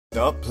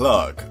The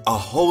plug, a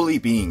holy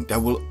being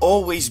that will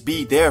always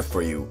be there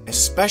for you,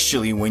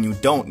 especially when you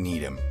don't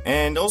need him,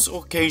 and also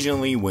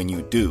occasionally when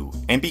you do.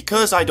 And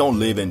because I don't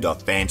live in the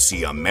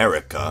fancy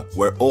America,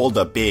 where all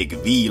the big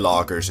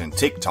vloggers and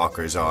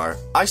TikTokers are,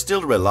 I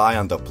still rely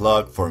on the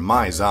plug for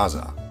my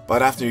Zaza.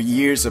 But after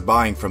years of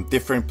buying from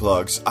different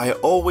plugs, I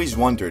always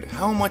wondered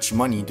how much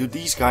money do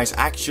these guys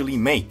actually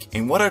make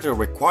and what are the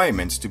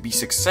requirements to be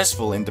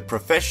successful in the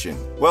profession?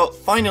 Well,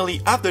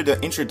 finally, after the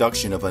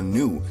introduction of a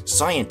new,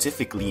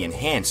 scientifically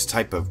enhanced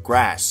type of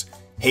grass,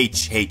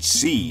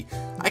 HHC,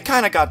 I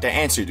kinda got the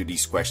answer to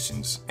these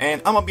questions,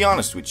 and I'ma be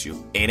honest with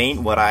you, it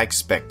ain't what I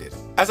expected.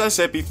 As I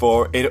said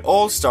before, it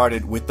all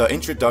started with the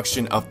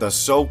introduction of the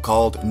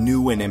so-called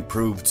new and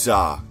improved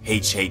ZA,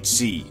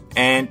 HHC.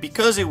 And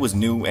because it was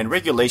new and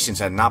regulations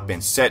had not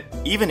been set,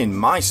 even in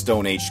my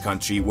Stone Age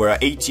country where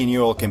an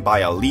 18-year-old can buy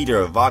a liter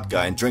of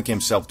vodka and drink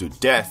himself to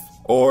death,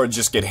 or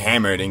just get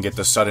hammered and get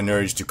the sudden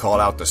urge to call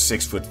out the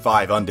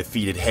 6'5"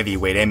 undefeated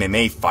heavyweight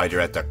MMA fighter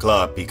at the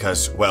club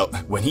because, well,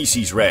 when he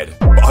sees red,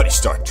 bodies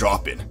start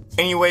dropping.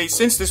 Anyway,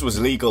 since this was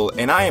legal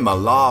and I am a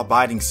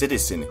law-abiding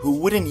citizen who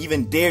wouldn't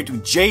even dare to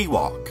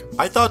jaywalk,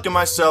 I thought to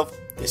myself,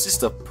 this is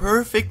the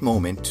perfect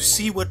moment to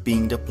see what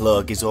being the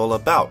plug is all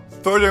about.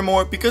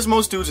 Furthermore, because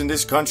most dudes in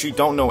this country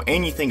don't know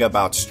anything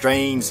about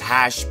strains,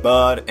 hash,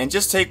 bud, and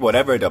just take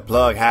whatever the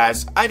plug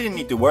has, I didn't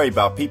need to worry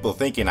about people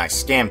thinking I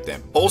scammed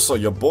them. Also,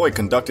 your boy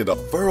conducted a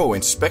thorough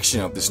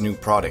inspection of this new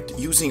product,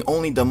 using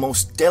only the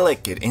most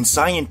delicate and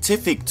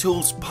scientific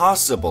tools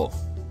possible.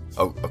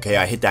 Oh, okay,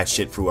 I hit that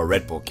shit through a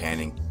Red Bull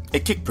canning.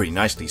 It kicked pretty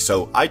nicely,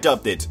 so I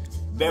dubbed it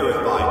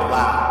Verified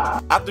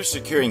Lab. After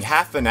securing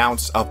half an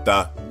ounce of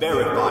the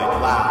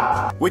Verified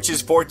Lab, which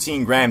is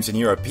 14 grams in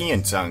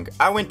European tongue,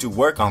 I went to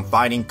work on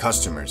finding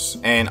customers.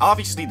 And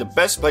obviously the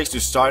best place to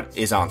start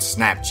is on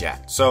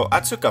Snapchat. So I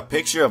took a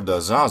picture of the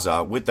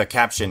Zaza with the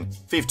caption,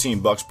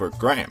 15 bucks per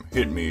gram,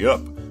 hit me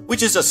up.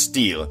 Which is a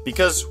steal,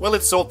 because, well,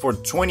 it sold for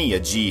 20 a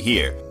G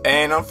here.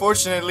 And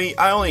unfortunately,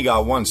 I only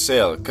got one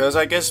sale, cause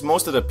I guess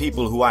most of the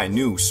people who I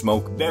knew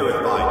smoke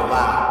Verified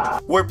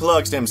Lab were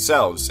plugs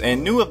themselves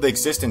and knew of the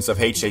existence of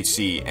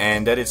HHC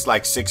and that it's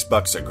like 6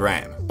 bucks a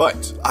gram.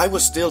 But I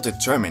was still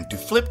determined to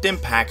flip them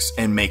packs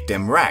and make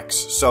them racks,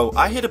 so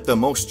I hit up the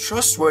most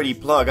trustworthy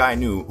plug I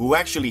knew who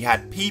actually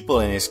had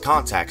people in his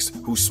contacts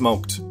who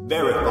smoked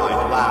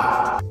Verified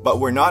Lab, but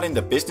were not in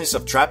the business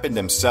of trapping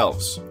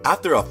themselves.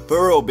 After a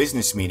thorough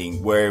business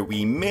meeting where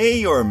we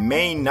may or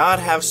may not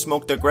have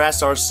smoked the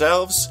grass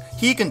ourselves,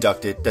 he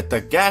conducted that the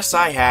gas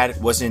I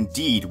had was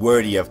indeed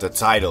worthy of the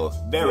title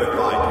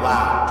Verified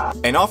Lab,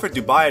 and offered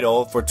to buy it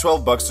all for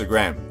 12 bucks a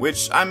gram,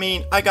 which, I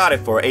mean, I got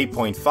it for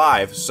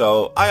 8.5,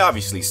 so I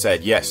obviously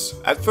said yes.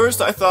 At first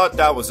I thought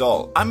that was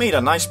all. I made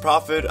a nice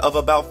profit of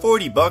about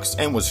 40 bucks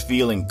and was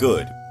feeling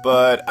good.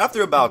 But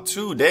after about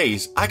 2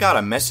 days, I got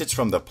a message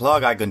from the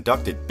plug I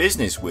conducted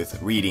business with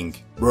reading,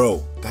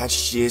 "Bro, that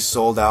shit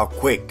sold out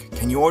quick.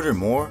 Can you order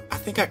more? I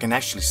think I can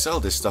actually sell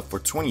this stuff for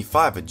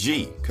 25 a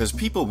G, cause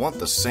people want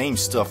the same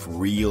stuff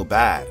real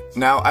bad."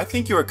 Now, I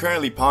think you are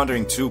currently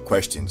pondering two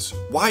questions.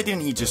 Why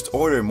didn't he just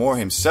order more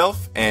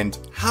himself? And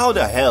how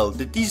the hell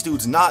did these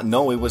dudes not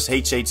know it was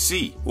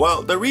HHC?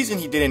 Well, the reason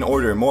he didn't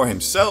order more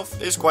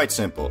himself is quite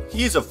simple.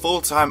 He is a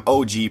full-time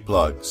OG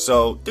plug,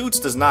 so dudes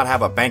does not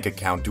have a bank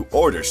account to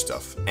order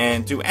stuff.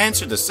 And to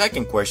answer the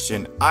second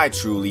question, I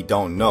truly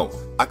don't know.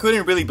 I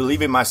couldn't really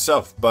believe it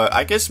myself, but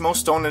I guess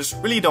most stoners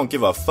really don't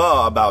give a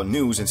fuck about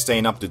news and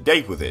staying up to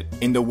date with it.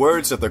 In the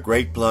words of the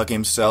great plug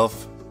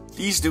himself,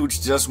 these dudes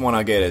just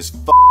wanna get as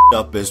f***ed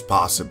up as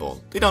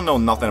possible. They don't know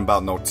nothing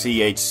about no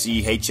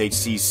THC,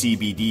 HHC,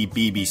 CBD,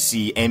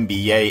 BBC,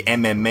 NBA,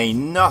 MMA,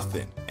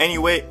 nothing.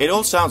 Anyway, it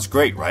all sounds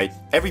great, right?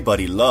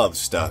 Everybody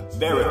loves the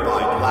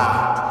Verified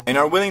Lab and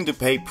are willing to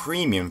pay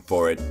premium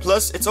for it.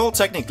 Plus, it's all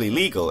technically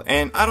legal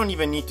and I don't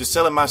even need to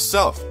sell it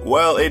myself.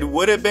 Well, it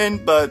would have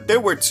been, but there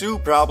were two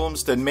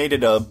problems that made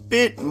it a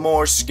bit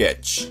more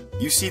sketch.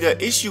 You see,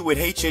 the issue with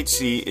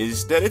HHC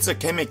is that it's a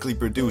chemically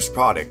produced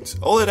product.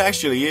 All it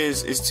actually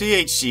is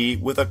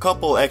THC with a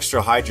couple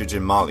extra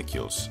hydrogen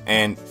molecules.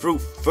 And through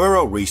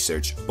thorough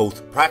research,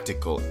 both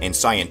practical and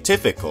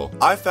scientifical,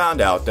 I found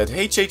out that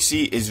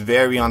HHC is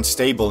very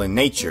unstable in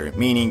nature,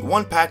 meaning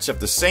one patch of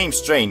the same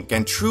strain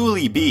can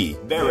truly be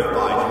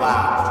Verified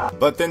Lab,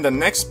 but then the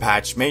next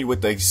patch made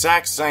with the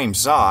exact same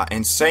ZA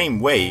and same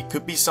way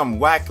could be some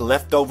whack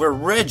leftover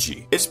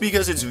Reggie. It's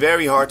because it's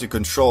very hard to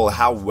control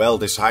how well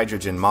this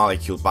hydrogen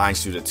molecule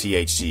binds to the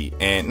THC,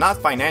 and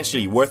not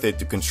financially worth it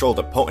to control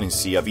the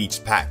potency of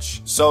each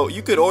patch. So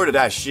you could order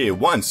that shit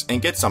once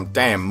and get some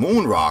damn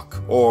moon rock,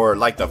 or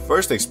like the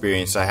first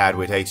experience I had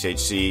with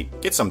HHC,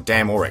 get some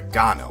damn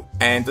oregano.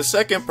 And the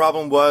second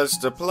problem was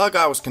the plug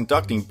I was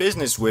conducting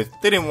business with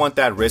didn't want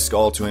that risk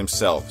all to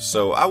himself,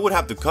 so I would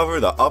have to cover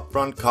the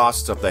upfront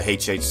costs of the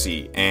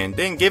HHC and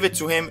then give it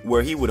to him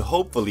where he would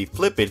hopefully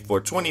flip it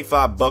for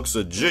 25 bucks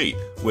a G,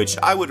 which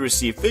I would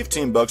receive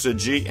 15 bucks a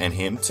G and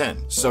him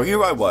 10. So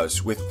here I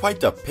was with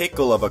quite the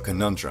pickle of a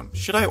conundrum.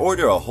 Should I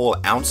order a whole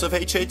ounce of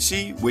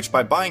HHC, which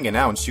by buying an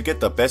ounce you get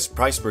the best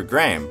price per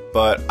gram,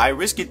 but I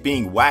risk it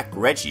being whack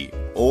Reggie?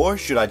 Or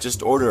should I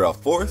just order a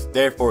fourth,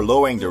 therefore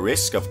lowering the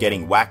risk of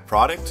getting whack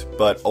product,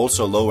 but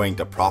also lowering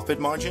the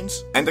profit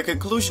margins? And the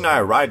conclusion I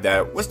arrived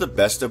at was the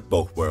best of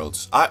both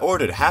worlds. I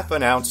ordered half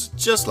an ounce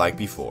just like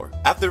before.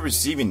 After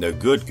receiving the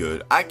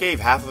good, I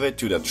gave half of it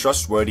to the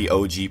trustworthy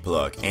OG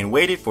plug and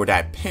waited for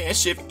that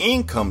passive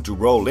income to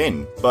roll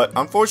in. But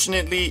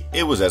unfortunately,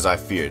 it was as I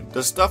feared.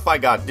 The stuff I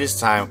got this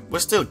time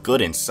was still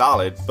good and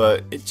solid,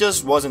 but it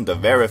just wasn't the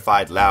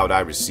verified loud I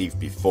received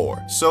before.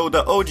 So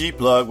the OG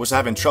plug was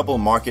having trouble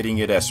marketing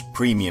it as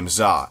premium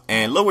ZA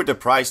and lowered the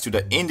price to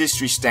the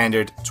industry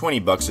standard 20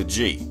 bucks a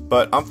G.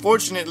 But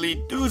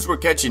unfortunately, dudes were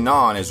catching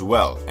on as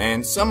well,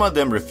 and some of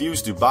them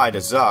refused to buy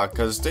the ZA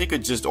cause they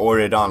could just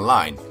order it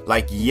online.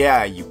 Like,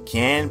 yeah, you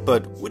can,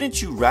 but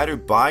wouldn't you rather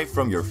buy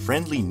from your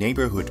friendly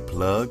neighborhood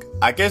plug?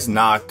 I guess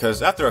not,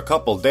 cause after a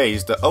couple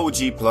days, the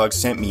OG plug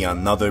sent me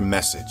another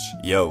message.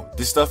 Yo,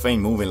 this stuff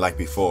ain't moving like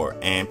before,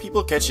 and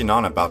people catching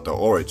on about the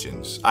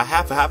origins. I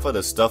have half of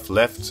the stuff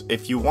left.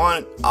 If you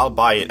want, I'll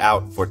buy it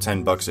out for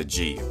 10 bucks a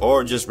G,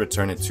 or just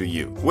return it to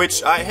you.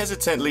 Which I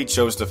hesitantly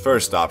chose the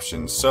first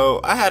option,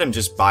 so I had him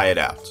just buy it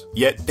out.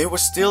 Yet there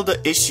was still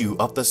the issue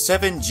of the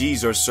 7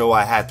 Gs or so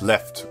I had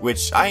left,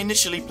 which I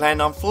initially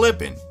planned on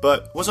flipping,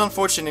 but was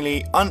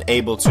unfortunately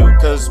unable to,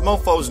 cause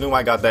mofos knew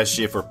I got that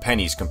shit for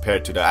pennies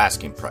compared to the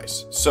asking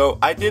price. So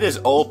I did as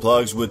old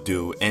plugs would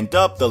do and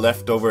dubbed the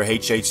leftover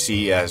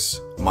HHC as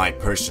my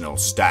personal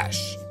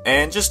stash,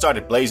 and just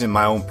started blazing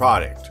my own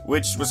product,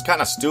 which was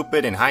kinda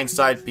stupid in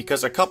hindsight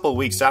because a couple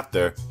weeks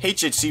after,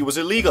 HHC was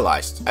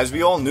illegalized, as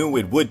we all knew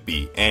it would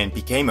be, and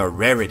became a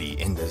rarity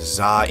in the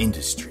ZA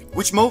industry.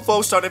 Which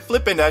mofo started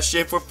flipping that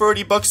shit for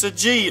 30 bucks a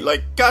G,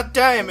 like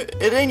goddamn,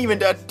 it ain't even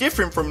that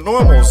different from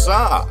normal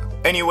ZA.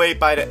 Anyway,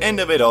 by the end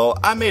of it all,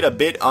 I made a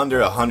bit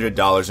under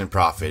 $100 in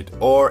profit,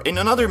 or in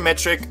another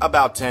metric,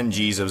 about 10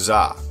 Gs of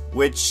ZA,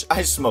 which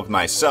I smoked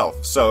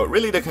myself. So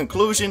really the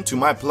conclusion to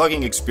my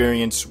plugging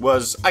experience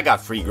was I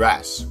got free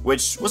grass,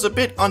 which was a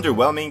bit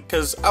underwhelming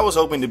cause I was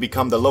hoping to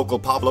become the local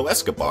Pablo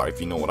Escobar, if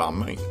you know what I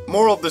mean.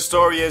 Moral of the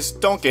story is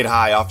don't get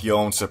high off your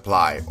own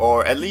supply,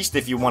 or at least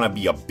if you want to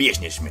be a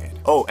businessman.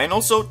 Oh, and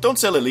also don't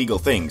sell illegal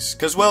things,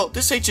 cause well,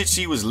 this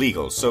HHC was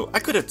legal, so I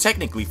could have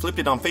technically flipped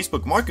it on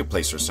Facebook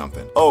Marketplace or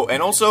something. Oh,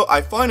 and also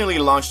I finally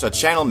launched a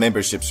channel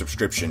membership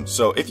subscription,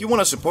 so if you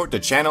want to support the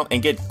channel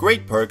and get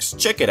great perks,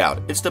 check it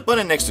out. It's the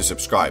button next to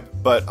subscribe,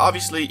 but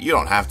obviously you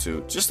don't have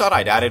to. Just thought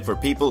I'd add it for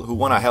people who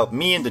want to help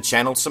me and the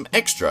channel some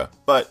extra.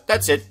 But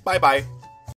that's it, bye bye.